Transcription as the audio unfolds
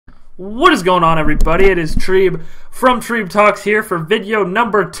What is going on, everybody? It is Treeb from Treeb Talks here for video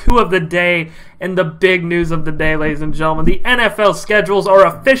number 2 of the day. And the big news of the day, ladies and gentlemen, the NFL schedules are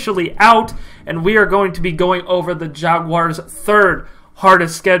officially out, and we are going to be going over the Jaguars' third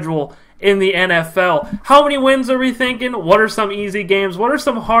hardest schedule in the NFL. How many wins are we thinking? What are some easy games? What are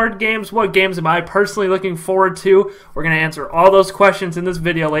some hard games? What games am I personally looking forward to? We're going to answer all those questions in this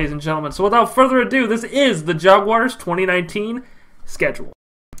video, ladies and gentlemen. So without further ado, this is the Jaguars 2019 schedule.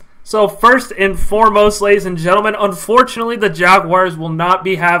 So first and foremost, ladies and gentlemen, unfortunately the Jaguars will not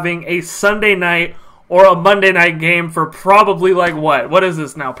be having a Sunday night or a Monday night game for probably what is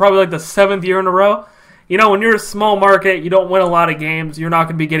this now? Probably like the 7th year in a row. You know, when you're a small market, you don't win a lot of games. You're not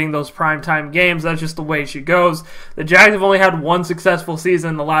going to be getting those primetime games. That's just the way she goes. The Jags have only had one successful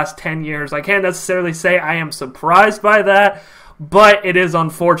season in the last 10 years. I can't necessarily say I am surprised by that, but it is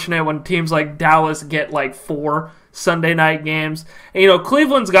unfortunate when teams like Dallas get like 4 Sunday night games. And, you know,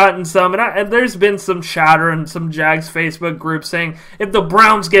 Cleveland's gotten some, and there's been some chatter in some Jags Facebook groups saying, if the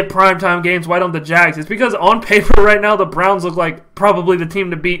Browns get primetime games, why don't the Jags? It's because on paper right now, the Browns look like probably the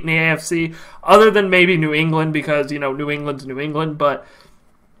team to beat in the AFC, other than maybe New England, because, you know, New England's New England, but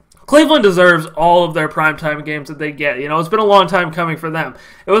Cleveland deserves all of their primetime games that they get. You know, it's been a long time coming for them.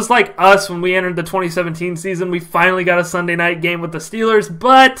 It was like us when we entered the 2017 season. We finally got a Sunday night game with the Steelers,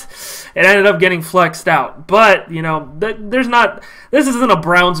 but it ended up getting flexed out. But, you know, this isn't a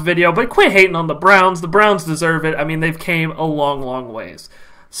Browns video, but quit hating on the Browns. The Browns deserve it. I mean, they've came a long, long ways.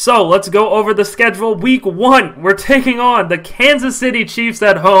 So, let's go over the schedule. Week 1, we're taking on the Kansas City Chiefs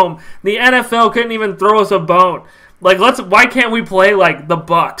at home. The NFL couldn't even throw us a bone. Like, why can't we play, like, the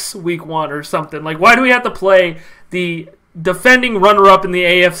Bucks week 1 or something? Like, why do we have to play the defending runner-up in the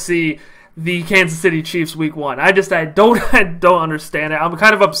AFC, the Kansas City Chiefs week 1? I don't understand it. I'm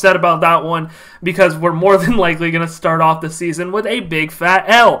kind of upset about that one because we're more than likely going to start off the season with a big fat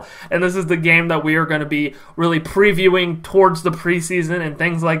L. And this is the game that we are going to be really previewing towards the preseason and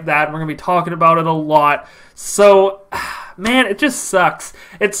things like that. And we're going to be talking about it a lot. So, man, it just sucks.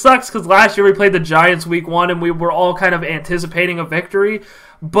 It sucks because last year we played the Giants week 1 and we were all kind of anticipating a victory.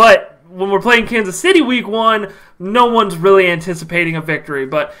 But when we're playing Kansas City week 1, no one's really anticipating a victory.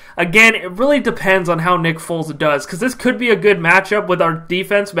 But again, it really depends on how Nick Foles does, because this could be a good matchup with our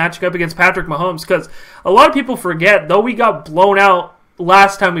defense matching up against Patrick Mahomes, because a lot of people forget, though we got blown out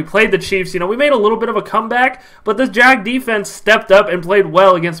last time we played the Chiefs, you know, we made a little bit of a comeback, but the Jag defense stepped up and played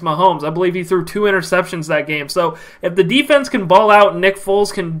well against Mahomes. I believe he threw 2 interceptions that game. So if the defense can ball out and Nick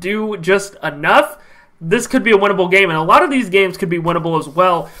Foles can do just enough, this could be a winnable game. And a lot of these games could be winnable as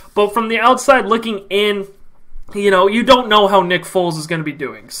well. But from the outside looking in, you know, you don't know how Nick Foles is going to be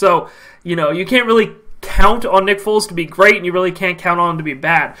doing. So, you know, you can't really count on Nick Foles to be great, and you really can't count on him to be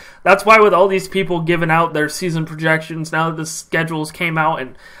bad. That's why with all these people giving out their season projections, now that the schedules came out,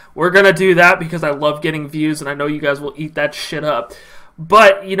 and we're going to do that because I love getting views, and I know you guys will eat that shit up.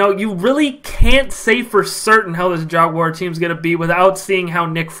 But, you know, you really can't say for certain how this Jaguar team is going to be without seeing how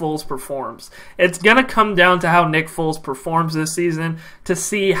Nick Foles performs. It's going to come down to how Nick Foles performs this season to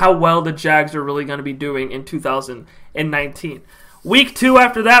see how well the Jags are really going to be doing in 2019. Week 2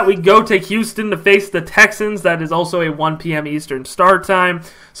 after that, we go to Houston to face the Texans. That is also a 1 p.m. Eastern start time.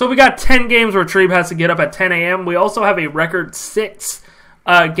 So we got 10 games where Treeb has to get up at 10 a.m. We also have a record 6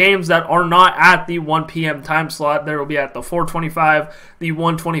 games that are not at the 1 p.m. time slot. There will be at the 4:25, the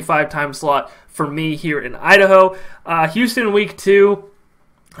 1:25 time slot for me here in Idaho. Houston week 2.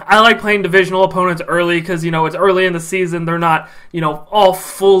 I like playing divisional opponents early because, you know, it's early in the season. They're not, you know, all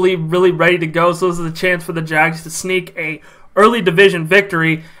fully really ready to go. So this is a chance for the Jags to sneak a early division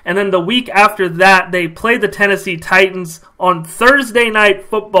victory. And then the week after that, they play the Tennessee Titans on Thursday Night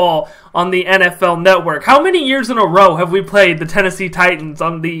Football on the NFL Network. How many years in a row have we played the Tennessee Titans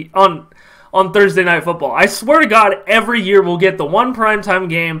on Thursday Night Football? I swear to God, every year we'll get the one primetime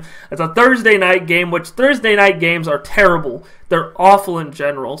game. It's a Thursday night game, which Thursday night games are terrible. They're awful in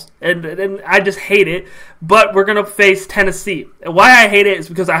general, and I just hate it. But we're going to face Tennessee. And why I hate it is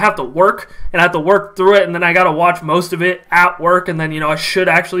because I have to work, and I have to work through it, and then I got to watch most of it at work, and then, you know, I should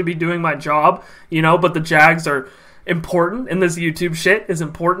actually be doing my job, you know, but the Jags are important, and this YouTube shit is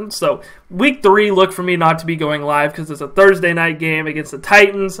important. So week 3, look for me not to be going live because it's a Thursday night game against the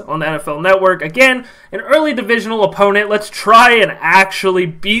Titans on the NFL Network. Again, an early divisional opponent. Let's try and actually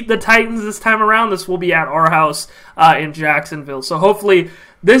beat the Titans this time around. This will be at our house in Jacksonville. So hopefully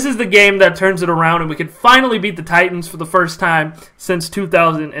this is the game that turns it around and we can finally beat the Titans for the first time since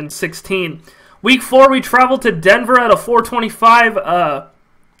 2016. Week 4, we travel to Denver at a 4:25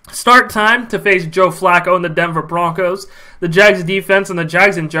 start time to face Joe Flacco and the Denver Broncos. The Jags defense and the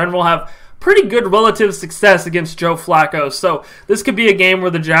Jags in general have pretty good relative success against Joe Flacco. So this could be a game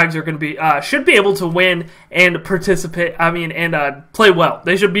where the Jags are going to be should be able to win and participate. And play well.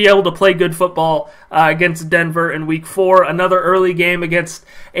 They should be able to play good football against Denver in Week 4. Another early game against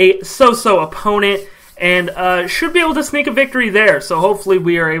a so-so opponent, and should be able to sneak a victory there. So hopefully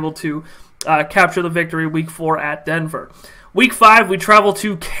we are able to capture the victory Week 4 at Denver. Week 5, we travel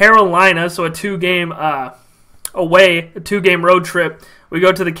to Carolina, so a two-game road trip. We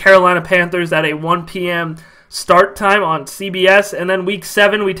go to the Carolina Panthers at a 1 p.m. start time on CBS, and then Week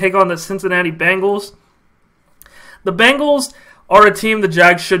 7, we take on the Cincinnati Bengals. The Bengals are a team the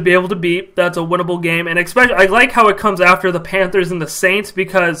Jags should be able to beat. That's a winnable game, and especially I like how it comes after the Panthers and the Saints,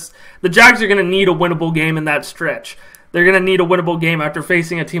 because the Jags are going to need a winnable game in that stretch. They're going to need a winnable game after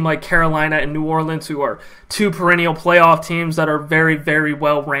facing a team like Carolina and New Orleans, who are two perennial playoff teams that are very, very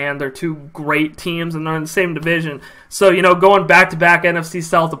well ran. They're two great teams, and they're in the same division. So, going back-to-back NFC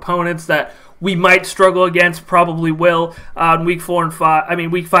South opponents that we might struggle against, probably will, in Week 5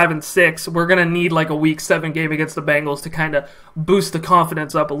 and 6. We're going to need like a Week 7 game against the Bengals to kind of boost the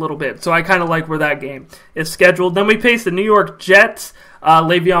confidence up a little bit. So I kind of like where that game is scheduled. Then we face the New York Jets.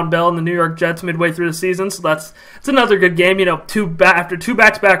 Le'Veon Bell and the New York Jets midway through the season, so it's another good game. After two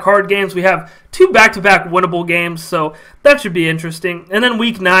back-to-back hard games, we have two back-to-back winnable games, so that should be interesting. And then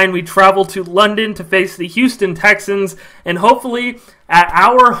Week 9, we travel to London to face the Houston Texans, and hopefully at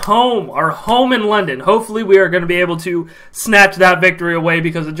our home in London, hopefully we are going to be able to snatch that victory away,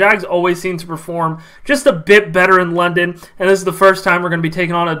 because the Jags always seem to perform just a bit better in London, and this is the first time we're going to be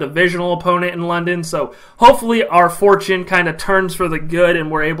taking on a divisional opponent in London, so hopefully our fortune kind of turns for the good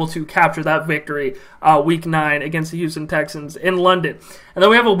and we're able to capture that victory Week 9 against the Houston Texans in London. And then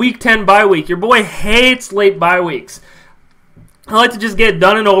we have a Week 10 bye week. Your boy hates late bye weeks. I like to just get it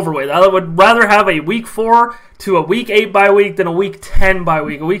done and over with. I would rather have a Week 4 to a Week 8 bye week than a Week 10 bye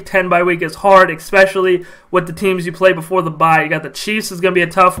week. A Week 10 bye week is hard, especially with the teams you play before the bye. You got the Chiefs, is going to be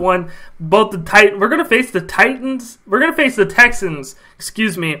a tough one. We're going to face the Titans. We're going to face the Texans,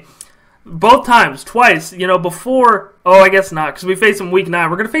 both times, twice, before. Oh, I guess not, because we face them Week 9.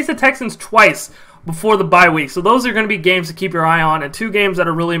 We're going to face the Texans twice before the bye week. So those are going to be games to keep your eye on, and two games that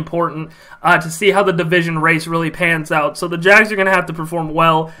are really important to see how the division race really pans out. So the Jags are going to have to perform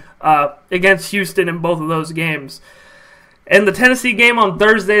well against Houston in both of those games. And the Tennessee game on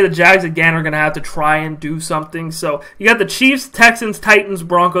Thursday, the Jags again are going to have to try and do something. So you got the Chiefs, Texans, Titans,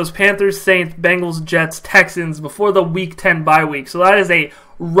 Broncos, Panthers, Saints, Bengals, Jets, Texans before the Week 10 bye week. So that is a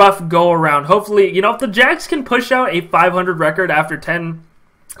rough go-around. Hopefully, if the Jags can push out a 500 record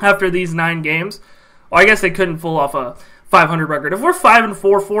after these 9 games, well, I guess they couldn't pull off a 500 record. If we're 5-4,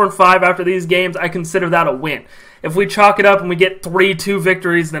 4-5 after these games, I consider that a win. If we chalk it up and we get 3-2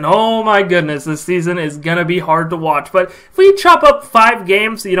 victories, then oh my goodness, this season is going to be hard to watch. But if we chop up 5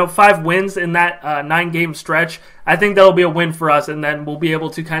 games, 5 wins in that 9-game stretch, I think that'll be a win for us, and then we'll be able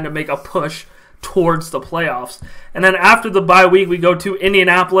to kind of make a push towards the playoffs. And then after the bye week, we go to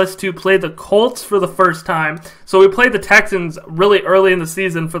Indianapolis to play the Colts for the first time. So we played the Texans really early in the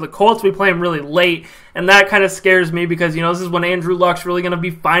season. For the Colts, we play them really late, and that kind of scares me because, this is when Andrew Luck's really going to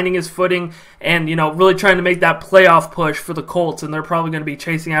be finding his footing and, really trying to make that playoff push for the Colts, and they're probably going to be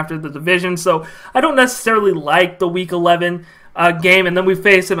chasing after the division. So I don't necessarily like the Week 11 game, and then we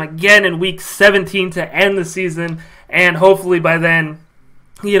face them again in Week 17 to end the season, and hopefully by then,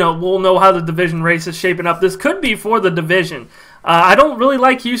 we'll know how the division race is shaping up. This could be for the division. I don't really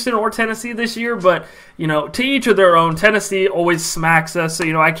like Houston or Tennessee this year, but, to each of their own. Tennessee always smacks us,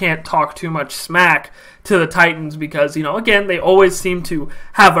 so, I can't talk too much smack to the Titans because, again, they always seem to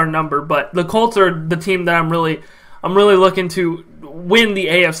have our number. But the Colts are the team that I'm really looking to win the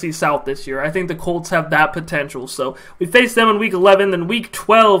AFC South this year. I think the Colts have that potential. So we face them in Week 11, then Week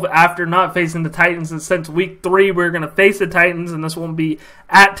 12 after not facing the Titans, and since Week 3 we're going to face the Titans, and this won't be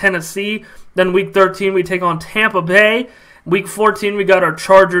at Tennessee. Then Week 13 we take on Tampa Bay. Week 14 we got our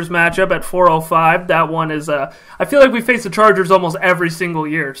Chargers matchup at 4:05. That one is I feel like we face the Chargers almost every single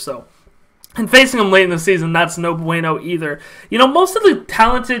year, so. And facing them late in the season, that's no bueno either. Most of the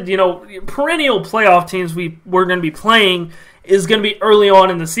talented, perennial playoff teams we're going to be playing is going to be early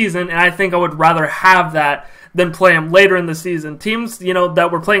on in the season, and I think I would rather have that than play them later in the season. Teams, that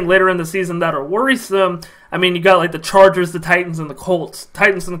we're playing later in the season that are worrisome, you got like the Chargers, the Titans, and the Colts.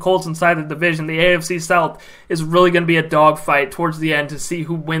 Titans and the Colts inside the division. The AFC South is really going to be a dogfight towards the end to see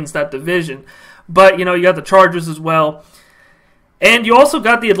who wins that division. But, you got the Chargers as well. And you also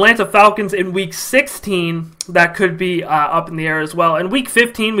got the Atlanta Falcons in Week 16 that could be up in the air as well. In Week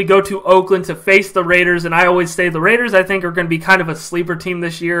 15, we go to Oakland to face the Raiders, and I always say the Raiders, I think, are going to be kind of a sleeper team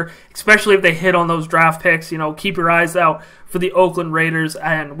this year, especially if they hit on those draft picks. You know, keep your eyes out for the Oakland Raiders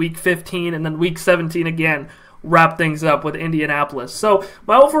and Week 15, and then Week 17 again, wrap things up with Indianapolis. So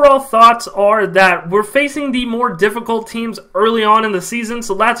my overall thoughts are that we're facing the more difficult teams early on in the season,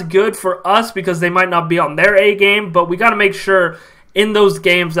 so that's good for us because they might not be on their A game, but we got to make sure in those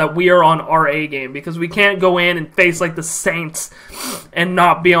games that we are on our A game, because we can't go in and face like the Saints and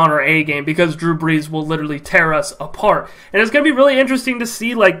not be on our A game, because Drew Brees will literally tear us apart. And it's going to be really interesting to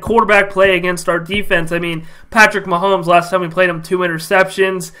see like quarterback play against our defense. I mean, Patrick Mahomes, last time we played him, 2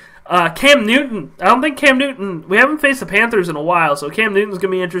 interceptions. Cam Newton, we haven't faced the Panthers in a while, so Cam Newton's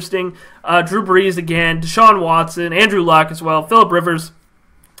going to be interesting. Drew Brees again, Deshaun Watson, Andrew Luck as well, Phillip Rivers,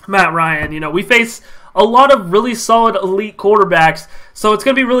 Matt Ryan. You know, we face a lot of really solid elite quarterbacks, so it's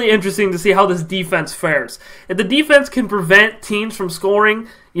going to be really interesting to see how this defense fares. If the defense can prevent teams from scoring,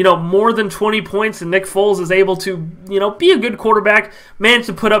 you know, more than 20 points, and Nick Foles is able to, you know, be a good quarterback, manage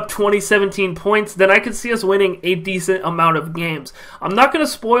to put up 17 points, then I could see us winning a decent amount of games. I'm not going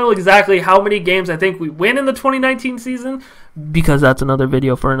to spoil exactly how many games I think we win in the 2019 season, because that's another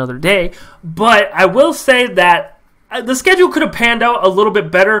video for another day, but I will say that the schedule could have panned out a little bit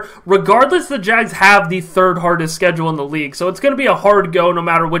better. Regardless, the Jags have the 3rd hardest schedule in the league, so it's going to be a hard go no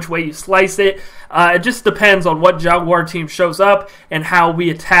matter which way you slice it. It just depends on what Jaguar team shows up and how we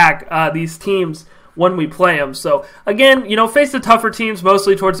attack these teams when we play them. So, again, you know, face the tougher teams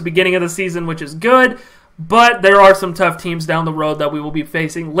mostly towards the beginning of the season, which is good. But there are some tough teams down the road that we will be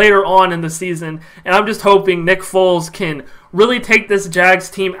facing later on in the season. And I'm just hoping Nick Foles can really take this Jags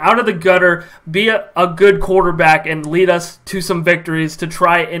team out of the gutter, be a good quarterback, and lead us to some victories to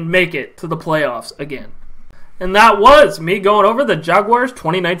try and make it to the playoffs again. And that was me going over the Jaguars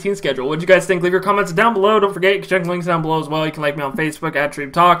 2019 schedule. What did you guys think? Leave your comments down below. Don't forget, you can check the links down below as well. You can like me on Facebook at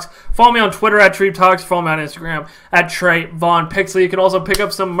Treeb Talks. Follow me on Twitter at Treeb Talks. Follow me on Instagram at Trey Von Pixley. You can also pick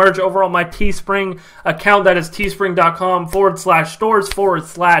up some merch over on my Teespring account. That is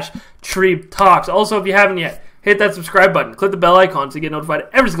teespring.com/stores/Treeb Talks. Also, if you haven't yet, hit that subscribe button. Click the bell icon to get notified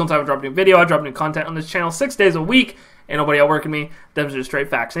every single time I drop a new video. I drop new content on this channel 6 days a week. Ain't nobody outworking me. Them's just straight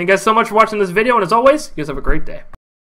facts. Thank you guys so much for watching this video, and as always, you guys have a great day.